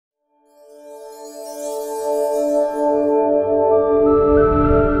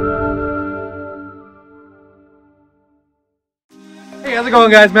it going,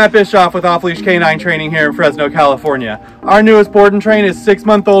 guys? Matt Bischoff with Off-Leash Canine Training here in Fresno, California. Our newest board and train is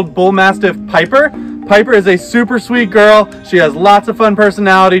 6-month-old Bullmastiff Piper. Piper is a super sweet girl. She has lots of fun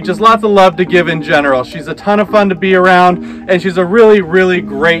personality, just lots of love to give in general. She's a ton of fun to be around, and she's a really, really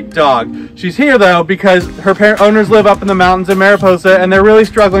great dog. She's here though because her parent owners live up in the mountains in Mariposa, and they're really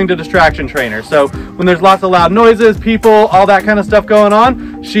struggling to distraction train her. So when there's lots of loud noises, people, all that kind of stuff going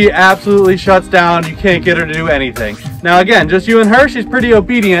on, she absolutely shuts down. You can't get her to do anything. Now again, just you and her, she's pretty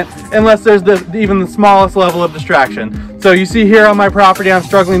obedient unless there's even the smallest level of distraction. So you see here on my property, I'm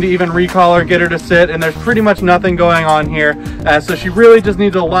struggling to even recall her, get her to sit, and there's pretty much nothing going on here. So she really just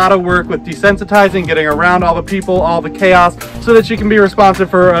needs a lot of work with desensitizing, getting around all the people, all the chaos, so that she can be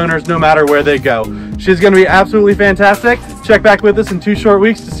responsive for her owners no matter where they go. She's going to be absolutely fantastic. Check back with us in 2 short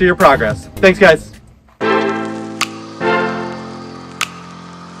weeks to see her progress. Thanks, guys.